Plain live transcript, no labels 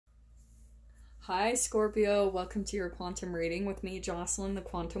Hi, Scorpio. Welcome to your quantum reading with me, Jocelyn, the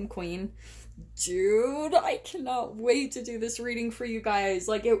Quantum Queen. Dude, I cannot wait to do this reading for you guys.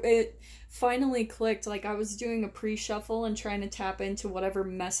 Like, it finally clicked. Like, I was doing a pre-shuffle and trying to tap into whatever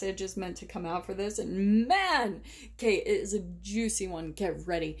message is meant to come out for this. And man, okay, it is a juicy one. Get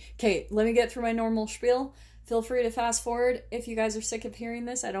ready. Okay, let me get through my normal spiel. Feel free to fast forward if you guys are sick of hearing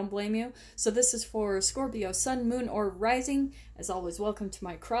this. I don't blame you. So this is for Scorpio, Sun, Moon, or Rising. As always, welcome to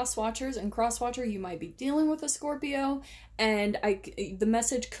my cross watchers. And cross watcher, you might be dealing with a Scorpio, and the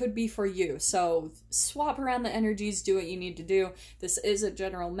message could be for you. So swap around the energies, do what you need to do. This is a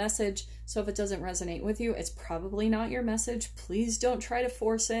general message, so if it doesn't resonate with you, it's probably not your message. Please don't try to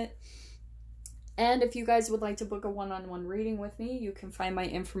force it. And if you guys would like to book a one-on-one reading with me, you can find my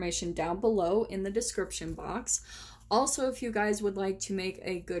information down below in the description box. Also, if you guys would like to make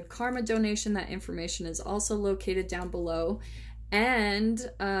a good karma donation, that information is also located down below. And,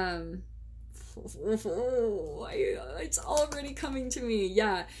 it's already coming to me.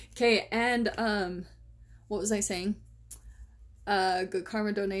 Yeah. Okay. And, what was I saying? Good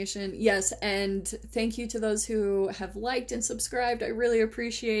karma donation. Yes, and thank you to those who have liked and subscribed. I really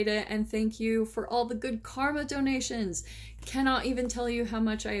appreciate it. And thank you for all the good karma donations. Cannot even tell you how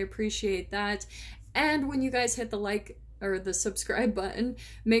much I appreciate that. And when you guys hit the like or the subscribe button,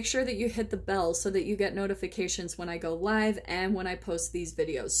 make sure that you hit the bell so that you get notifications when I go live and when I post these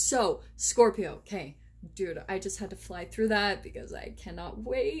videos. So, Scorpio, okay, dude, I just had to fly through that because I cannot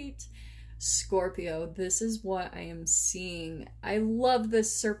wait. Scorpio, this is what I am seeing. I love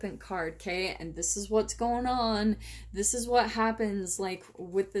this serpent card, okay? And this is what's going on. This is what happens, like,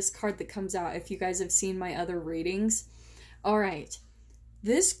 with this card that comes out, if you guys have seen my other readings. All right.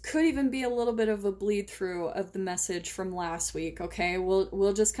 This could even be a little bit of a bleed through of the message from last week, okay?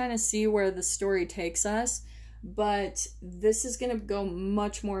 We'll just kind of see where the story takes us. But this is going to go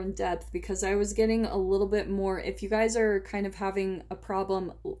much more in depth because I was getting a little bit more. If you guys are kind of having a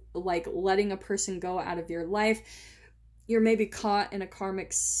problem like letting a person go out of your life, you're maybe caught in a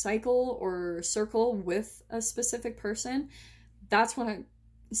karmic cycle or circle with a specific person. That's what I'm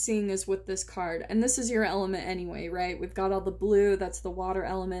seeing is with this card. And this is your element anyway, right? We've got all the blue, that's the water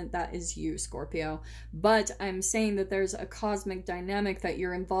element, that is you, Scorpio. But I'm saying that there's a cosmic dynamic that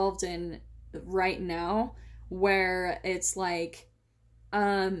you're involved in right now, where it's like,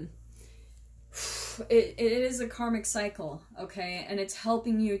 it is a karmic cycle, okay? And it's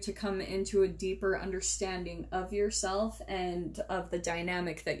helping you to come into a deeper understanding of yourself and of the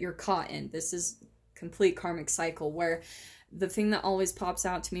dynamic that you're caught in. This is complete karmic cycle, where the thing that always pops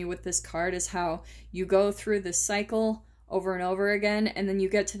out to me with this card is how you go through this cycle over and over again, and then you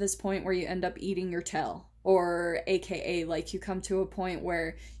get to this point where you end up eating your tail. Or AKA, like, you come to a point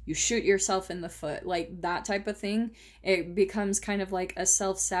where you shoot yourself in the foot, like that type of thing. It becomes kind of like a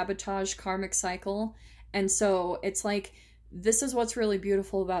self-sabotage karmic cycle. And so it's like, this is what's really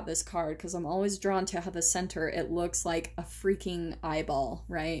beautiful about this card, because I'm always drawn to how the center, it looks like a freaking eyeball,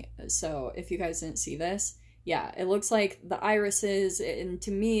 right? So if you guys didn't see this, yeah, it looks like the irises, and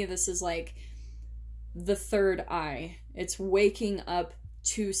to me, this is like the third eye. It's waking up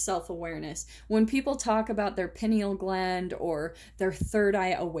to self-awareness. When people talk about their pineal gland or their third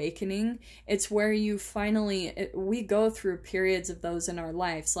eye awakening, it's where you finally, we go through periods of those in our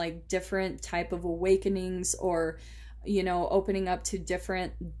lives, like different type of awakenings, or, you know, opening up to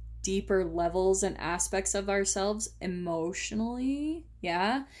different deeper levels and aspects of ourselves emotionally,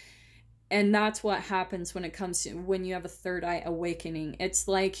 yeah? And that's what happens when it comes to, when you have a third eye awakening. It's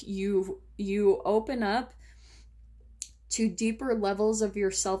like you open up to deeper levels of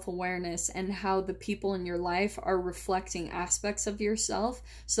your self-awareness and how the people in your life are reflecting aspects of yourself.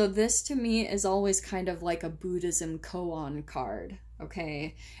 So this to me is always kind of like a Buddhism koan card,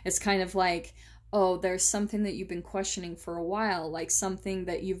 okay? It's kind of like, oh, there's something that you've been questioning for a while, like something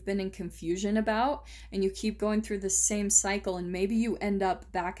that you've been in confusion about, and you keep going through the same cycle, and maybe you end up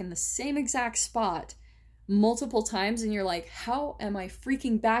back in the same exact spot multiple times, and you're like, how am I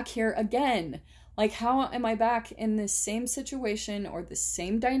freaking back here again? Like, how am I back in this same situation or the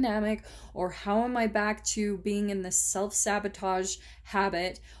same dynamic? Or how am I back to being in this self-sabotage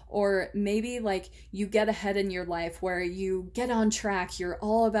habit? Or maybe like you get ahead in your life where you get on track. You're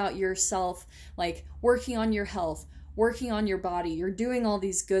all about yourself, like working on your health, working on your body. You're doing all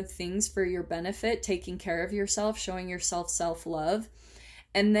these good things for your benefit, taking care of yourself, showing yourself self-love.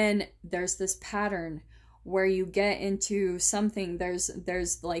 And then there's this pattern where you get into something,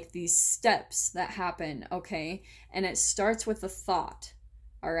 there's like these steps that happen, okay? And it starts with a thought,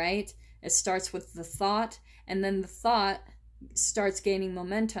 all right? It starts with the thought, and then the thought starts gaining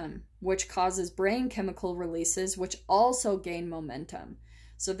momentum, which causes brain chemical releases, which also gain momentum.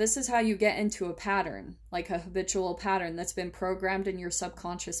 So this is how you get into a pattern, like a habitual pattern that's been programmed in your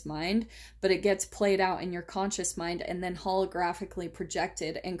subconscious mind, but it gets played out in your conscious mind and then holographically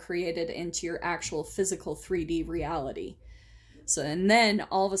projected and created into your actual physical 3D reality. So, and then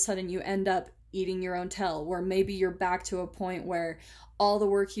all of a sudden you end up eating your own tail, where maybe you're back to a point where all the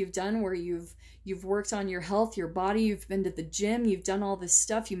work you've done, where you've worked on your health, your body, you've been to the gym, you've done all this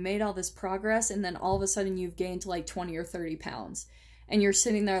stuff, you made all this progress, and then all of a sudden you've gained like 20 or 30 pounds. And you're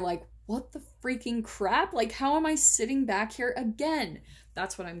sitting there like, what the freaking crap? Like, how am I sitting back here again?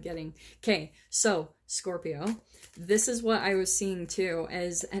 That's what I'm getting. Okay, so Scorpio, this is what I was seeing too,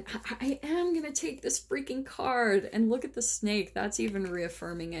 and I am going to take this freaking card and look at the snake. That's even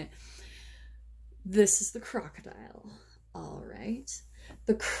reaffirming it. This is the crocodile. All right.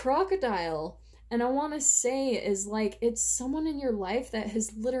 The crocodile, and I want to say, is like, it's someone in your life that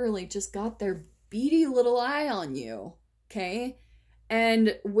has literally just got their beady little eye on you. Okay.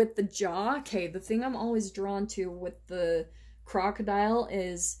 And with the jaw, okay, the thing I'm always drawn to with the crocodile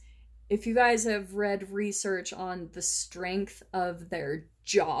is, if you guys have read research on the strength of their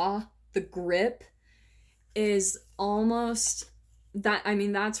jaw, the grip is almost that, I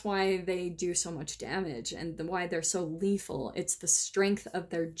mean, that's why they do so much damage and why they're so lethal. It's the strength of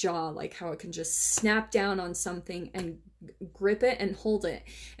their jaw, like how it can just snap down on something and grip it and hold it.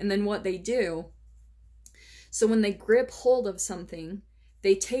 And then what they do, so when they grip hold of something,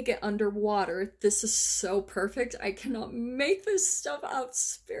 they take it underwater. This is so perfect. I cannot make this stuff out,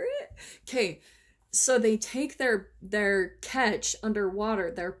 spirit. Okay, so they take their catch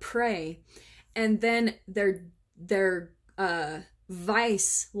underwater, their prey, and then their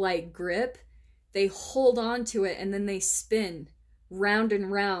vice-like grip, they hold on to it, and then they spin round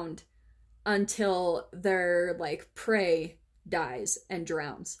and round until their like prey dies and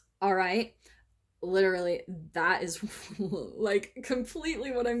drowns. All right, literally, that is like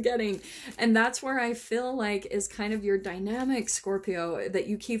completely what I'm getting. And that's where I feel like is kind of your dynamic, Scorpio, that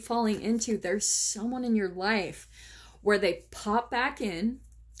you keep falling into. There's someone in your life where they pop back in,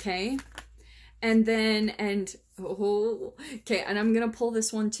 okay, and then okay, and I'm gonna pull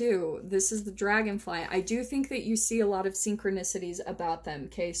this one too. This is the dragonfly. I do think that you see a lot of synchronicities about them,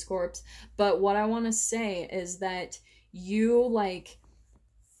 okay, Scorps, but what I want to say is that you, like,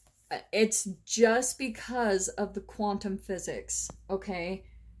 it's just because of the quantum physics, okay?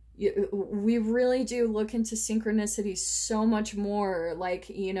 We really do look into synchronicities so much more, like,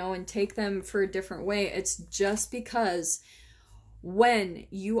 you know, and take them for a different way. It's just because when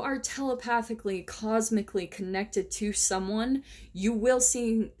you are telepathically, cosmically connected to someone, you will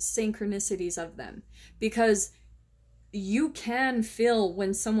see synchronicities of them, because you can feel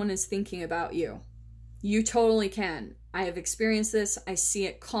when someone is thinking about you. You totally can. I have experienced this. I see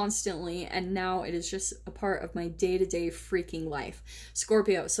it constantly, and now it is just a part of my day-to-day freaking life.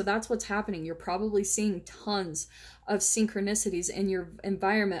 Scorpio, so that's what's happening. You're probably seeing tons of synchronicities in your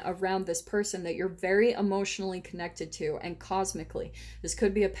environment around this person that you're very emotionally connected to, and cosmically. This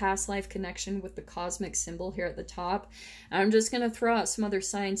could be a past life connection with the cosmic symbol here at the top. And I'm just going to throw out some other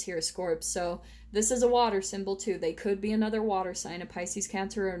signs here, Scorp. So this is a water symbol too. They could be another water sign, a Pisces,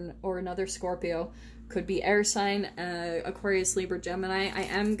 Cancer, or another Scorpio. Could be air sign, Aquarius, Libra, Gemini. I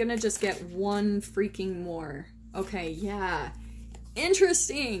am gonna just get one freaking more. Okay, yeah.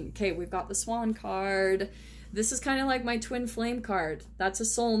 Interesting. Okay, we've got the Swan card. This is kind of like my twin flame card. That's a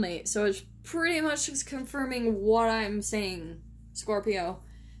soulmate. So it's pretty much just confirming what I'm saying, Scorpio.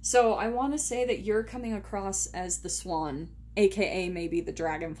 So I want to say that you're coming across as the Swan, aka maybe the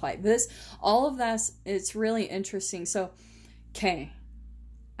dragonfly. All of this, it's really interesting. So, okay.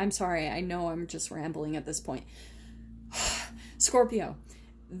 I'm sorry, I know I'm just rambling at this point. Scorpio,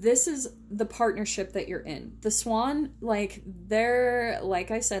 this is the partnership that you're in. The Swan, like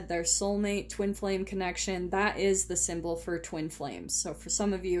I said, their soulmate, twin flame connection, that is the symbol for twin flames. So for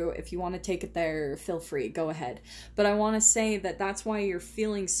some of you, if you want to take it there, feel free, go ahead. But I want to say that that's why you're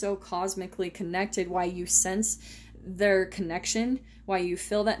feeling so cosmically connected, why you sense their connection, why you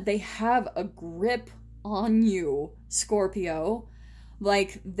feel that they have a grip on you, Scorpio.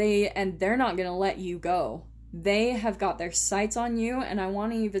 Like, they're not going to let you go. They have got their sights on you, and I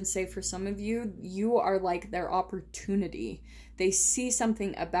want to even say for some of you, you are like their opportunity. They see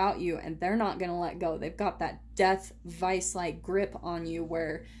something about you, and they're not going to let go. They've got that death vice-like grip on you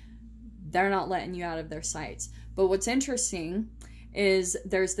where they're not letting you out of their sights. But what's interesting is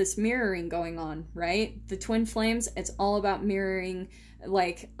there's this mirroring going on, right? The twin flames, it's all about mirroring,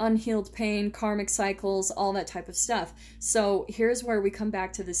 like unhealed pain, karmic cycles, all that type of stuff. So here's where we come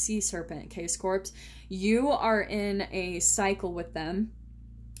back to the sea serpent, okay, Scorps? You are in a cycle with them,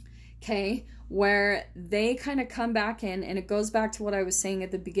 okay, where they kind of come back in, and it goes back to what I was saying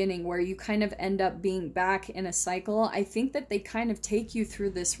at the beginning, where you kind of end up being back in a cycle. I think that they kind of take you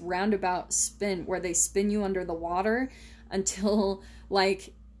through this roundabout spin where they spin you under the water until,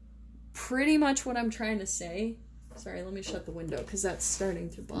 like, pretty much what I'm trying to say. Sorry, let me shut the window because that's starting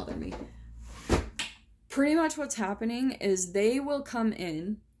to bother me. Pretty much what's happening is they will come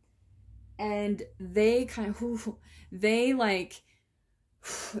in and they kind of, they like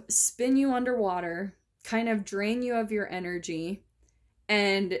spin you underwater, kind of drain you of your energy,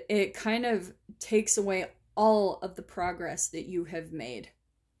 and it kind of takes away all of the progress that you have made.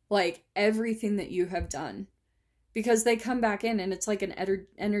 Like, everything that you have done. Because they come back in and it's like an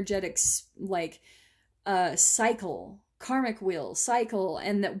energetic, like, cycle, karmic wheel cycle.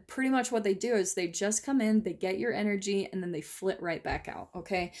 And that pretty much what they do is they just come in, they get your energy, and then they flit right back out.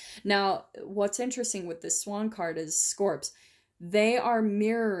 Okay. Now, what's interesting with this Swan card is Scorps. They are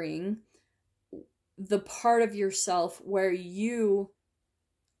mirroring the part of yourself where you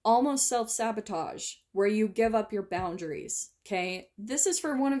almost self-sabotage, where you give up your boundaries. Okay, this is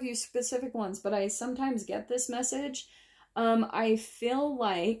for one of you specific ones, but I sometimes get this message. I feel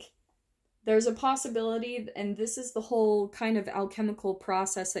like there's a possibility, and this is the whole kind of alchemical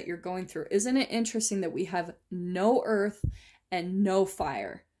process that you're going through. Isn't it interesting that we have no earth and no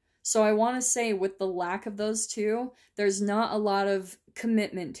fire? So I want to say, with the lack of those two, there's not a lot of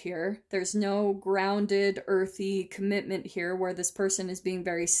commitment here. There's no grounded, earthy commitment here where this person is being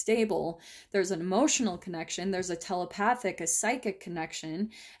very stable. There's an emotional connection. There's a telepathic, a psychic connection.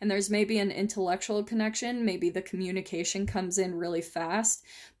 And there's maybe an intellectual connection. Maybe the communication comes in really fast.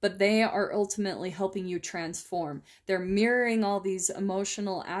 But they are ultimately helping you transform. They're mirroring all these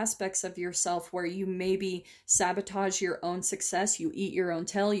emotional aspects of yourself where you maybe sabotage your own success. You eat your own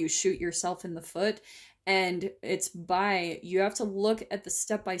tail. You shoot yourself in the foot. And it's you have to look at the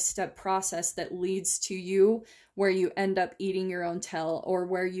step-by-step process that leads to you where you end up eating your own tail, or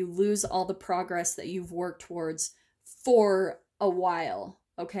where you lose all the progress that you've worked towards for a while,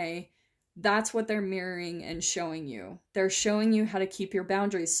 okay? That's what they're mirroring and showing you. They're showing you how to keep your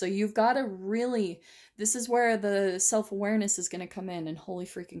boundaries. So you've got to really, this is where the self-awareness is going to come in, and holy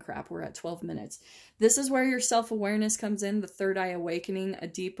freaking crap, we're at 12 minutes. This is where your self-awareness comes in, the third eye awakening, a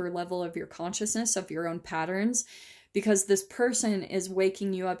deeper level of your consciousness, of your own patterns, because this person is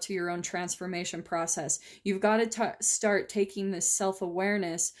waking you up to your own transformation process. You've got to start taking this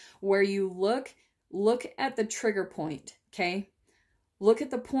self-awareness where you look at the trigger point, okay? Look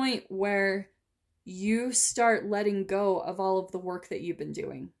at the point where you start letting go of all of the work that you've been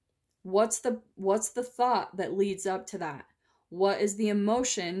doing. What's the thought that leads up to that? What is the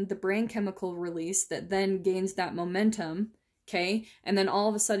emotion, the brain chemical release that then gains that momentum, okay? And then all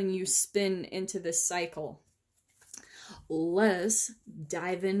of a sudden you spin into this cycle. Let's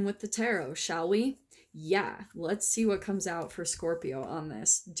dive in with the tarot, shall we? Yeah, let's see what comes out for Scorpio on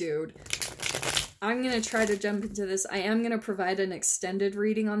this, dude. I'm going to try to jump into this. I am going to provide an extended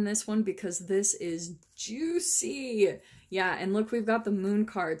reading on this one because this is juicy. Yeah, and look, we've got the moon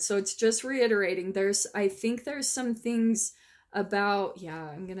card. So it's just reiterating. I think there's some things about, yeah,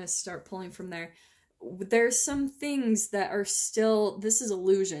 I'm going to start pulling from there. There's some things that are still, this is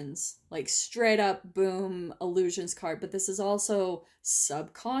illusions, like straight up, boom, illusions card. But this is also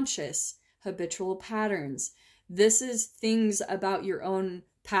subconscious, habitual patterns. This is things about your own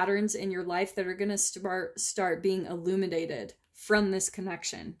patterns in your life that are going to start being illuminated from this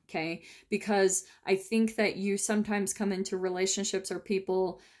connection, okay? Because I think that you sometimes come into relationships or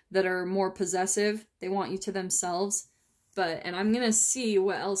people that are more possessive. They want you to themselves. And I'm going to see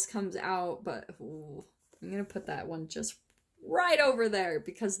what else comes out, but ooh, I'm going to put that one just right over there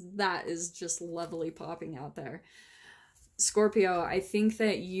because that is just lovely popping out there. Scorpio, I think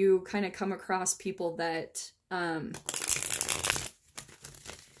that you kind of come across people that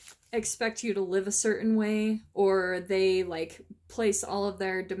expect you to live a certain way, or they like place all of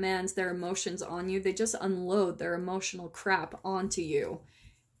their demands, their emotions on you. They just unload their emotional crap onto you.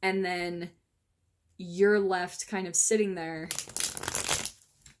 And then you're left kind of sitting there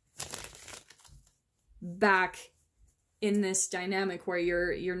back in this dynamic where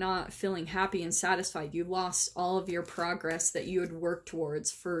you're not feeling happy and satisfied. You lost all of your progress that you had worked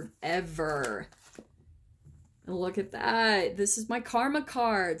towards forever. Look at that. This is my karma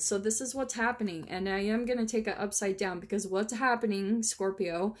card. So this is what's happening. And I am going to take it upside down because what's happening,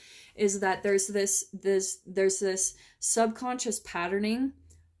 Scorpio, is that there's this subconscious patterning,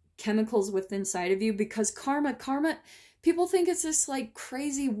 chemicals within inside of you, because karma, people think it's this like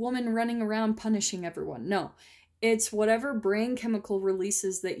crazy woman running around punishing everyone. No, it's whatever brain chemical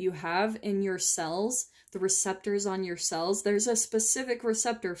releases that you have in your cells the receptors on your cells, there's a specific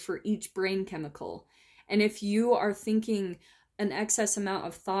receptor for each brain chemical. And if you are thinking an excess amount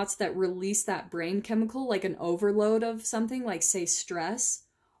of thoughts that release that brain chemical, like an overload of something, like say stress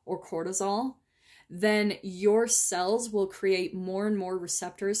or cortisol, then your cells will create more and more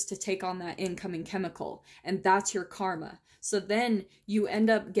receptors to take on that incoming chemical. And that's your karma. So then you end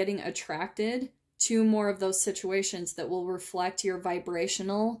up getting attracted to more of those situations that will reflect your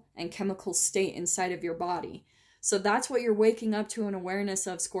vibrational and chemical state inside of your body. So that's what you're waking up to an awareness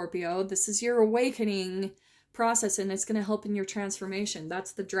of, Scorpio. This is your awakening process, and it's going to help in your transformation.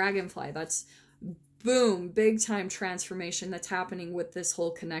 That's the dragonfly. That's boom, big time transformation that's happening with this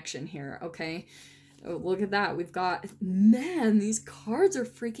whole connection here, okay? Oh, look at that. We've got, man, these cards are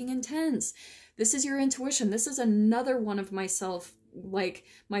freaking intense. This is your intuition. This is another one of myself, like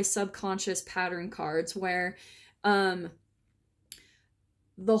my subconscious pattern cards, where the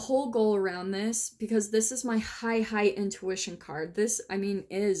whole goal around this, because this is my high intuition card. This, I mean,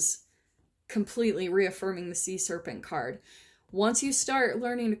 is completely reaffirming the sea serpent card. Once you start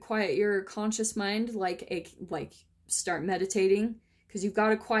learning to quiet your conscious mind, like start meditating, because you've got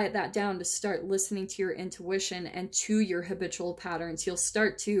to quiet that down to start listening to your intuition and to your habitual patterns. You'll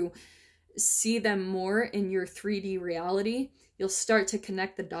start to see them more in your 3D reality. You'll start to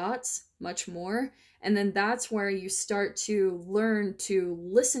connect the dots much more. And then that's where you start to learn to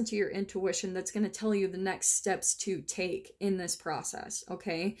listen to your intuition that's going to tell you the next steps to take in this process,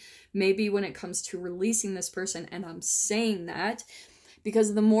 okay? Maybe when it comes to releasing this person, and I'm saying that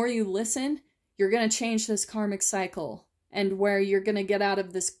because the more you listen, you're going to change this karmic cycle, and where you're going to get out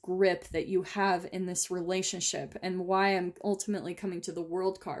of this grip that you have in this relationship, and why I'm ultimately coming to the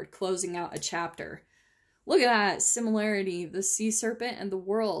World card, closing out a chapter. Look at that similarity, the sea serpent and the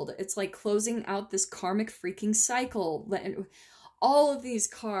world. It's like closing out this karmic freaking cycle. All of these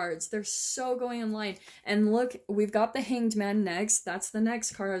cards, they're so going in line. And look, we've got the Hanged Man next. That's the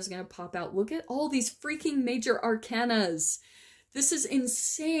next card I was going to pop out. Look at all these freaking major arcanas. This is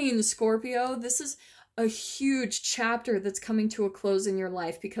insane, Scorpio. This is a huge chapter that's coming to a close in your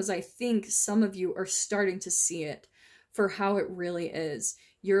life, because I think some of you are starting to see it for how it really is.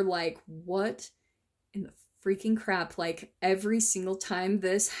 You're like, what in the freaking crap? Like, every single time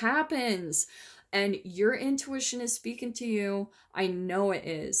this happens, and your intuition is speaking to you. I know it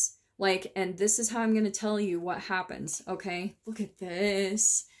is. Like, and this is how I'm going to tell you what happens, okay? Look at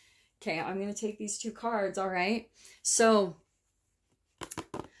this. Okay, I'm going to take these two cards, all right? So,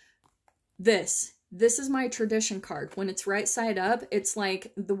 this is my tradition card. When it's right side up, it's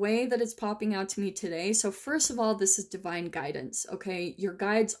like the way that it's popping out to me today. So first of all, this is divine guidance, okay? Your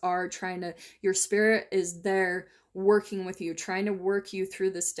guides are your spirit is there working with you, trying to work you through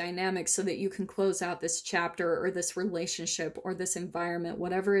this dynamic so that you can close out this chapter or this relationship or this environment,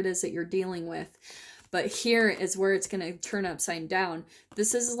 whatever it is that you're dealing with. But here is where it's going to turn upside down.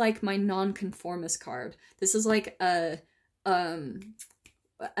 This is like my non-conformist card. This is like an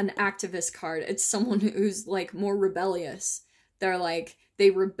activist card. It's someone who's like more rebellious. They're like, they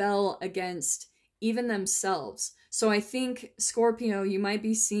rebel against even themselves. So I think, Scorpio, you might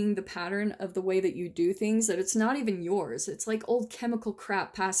be seeing the pattern of the way that you do things, that it's not even yours. It's like old chemical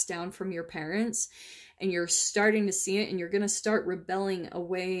crap passed down from your parents, and you're starting to see it, and you're going to start rebelling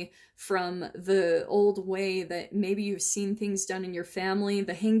away from the old way that maybe you've seen things done in your family.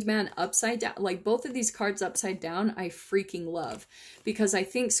 The Hanged Man upside down, like both of these cards upside down, I freaking love. Because I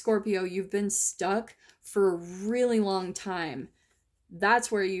think, Scorpio, you've been stuck for a really long time.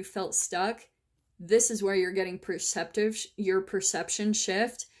 That's where you felt stuck. This is where you're getting your perception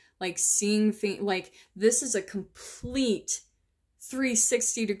shift, like seeing things, like this is a complete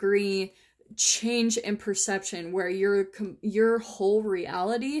 360-degree change in perception where your whole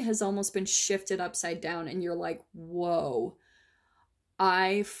reality has almost been shifted upside down, and you're like, whoa,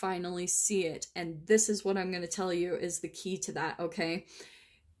 I finally see it. And this is what I'm going to tell you is the key to that, okay?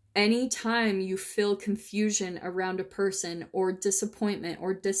 Anytime you feel confusion around a person, or disappointment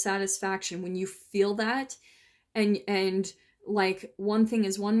or dissatisfaction, when you feel that, and like one thing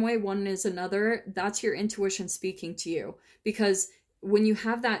is one way, one is another, that's your intuition speaking to you. Because when you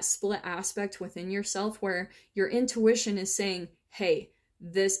have that split aspect within yourself where your intuition is saying, hey,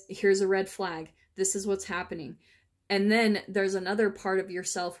 here's a red flag, this is what's happening. And then there's another part of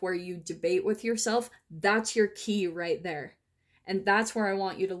yourself where you debate with yourself, that's your key right there. And that's where I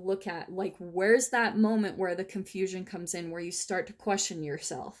want you to look at, like, where's that moment where the confusion comes in, where you start to question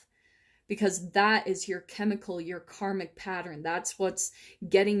yourself? Because that is your chemical, your karmic pattern. That's what's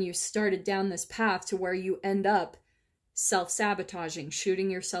getting you started down this path to where you end up self-sabotaging,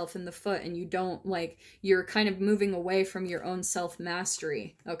 shooting yourself in the foot, and you don't, like, you're kind of moving away from your own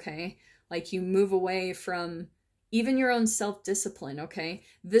self-mastery, okay? Like you move away from even your own self-discipline, okay?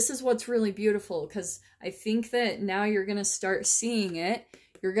 This is what's really beautiful, because I think that now you're going to start seeing it.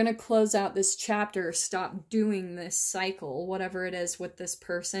 You're going to close out this chapter, stop doing this cycle, whatever it is with this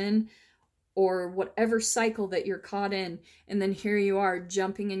person, or whatever cycle that you're caught in. And then here you are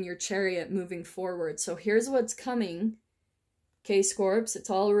jumping in your chariot, moving forward. So here's what's coming. Okay, Scorps, it's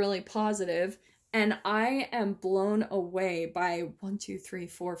all really positive. And I am blown away by 1, 2, 3,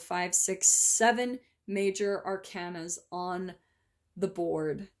 4, 5, 6, 7 major arcanas on the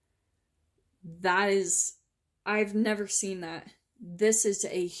board. That is, I've never seen that. This is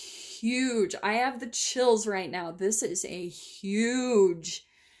a huge, I have the chills right now. This is a huge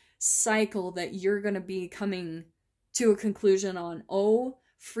cycle that you're going to be coming to a conclusion on. Oh,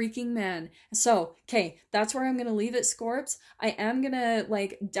 freaking man. So, okay, that's where I'm going to leave it, Scorps. I am going to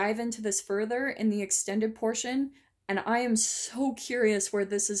like dive into this further in the extended portion. And I am so curious where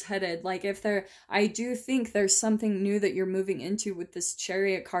this is headed. Like if I do think there's something new that you're moving into with this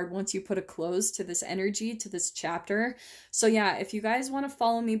Chariot card once you put a close to this energy, to this chapter. So yeah, if you guys want to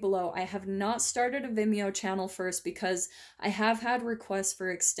follow me below, I have not started a Vimeo channel first because I have had requests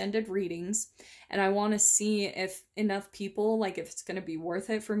for extended readings. And I want to see if enough people, like if it's going to be worth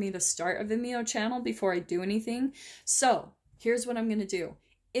it for me to start a Vimeo channel before I do anything. So here's what I'm going to do.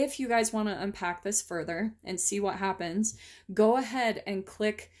 If you guys want to unpack this further and see what happens, go ahead and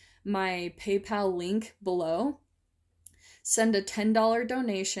click my PayPal link below. Send a $10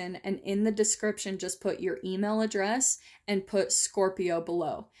 donation, and in the description, just put your email address and put Scorpio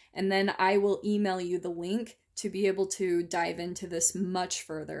below. And then I will email you the link to be able to dive into this much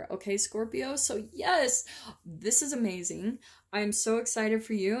further. Okay, Scorpio? So yes, this is amazing. I'm so excited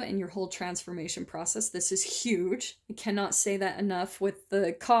for you and your whole transformation process. This is huge. I cannot say that enough with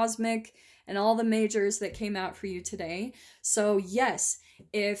the cosmic and all the majors that came out for you today. So yes,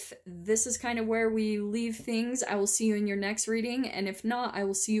 if this is kind of where we leave things, I will see you in your next reading. And if not, I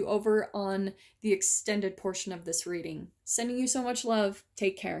will see you over on the extended portion of this reading. Sending you so much love.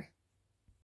 Take care.